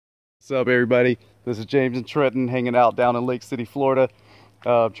What's up, everybody? This is James and Trenton hanging out down in Lake City, Florida.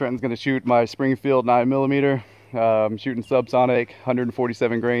 Trenton's going to shoot my Springfield 9mm. I'm shooting subsonic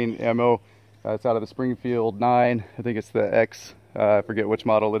 147 grain ammo. It's out of the Springfield 9. I think it's the X. I forget which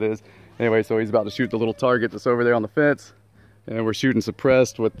model it is. Anyway, so he's about to shoot the little target that's over there on the fence. And we're shooting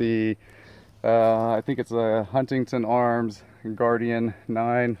suppressed with the, I think it's a Huntington Arms Guardian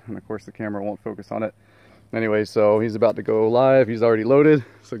 9. And of course the camera won't focus on it. Anyway, so he's about to go live. He's already loaded.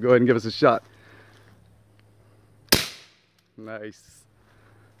 So go ahead and give us a shot. Nice.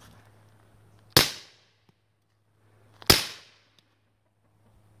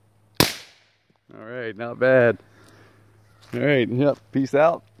 All right, not bad. All right, yep, peace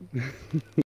out.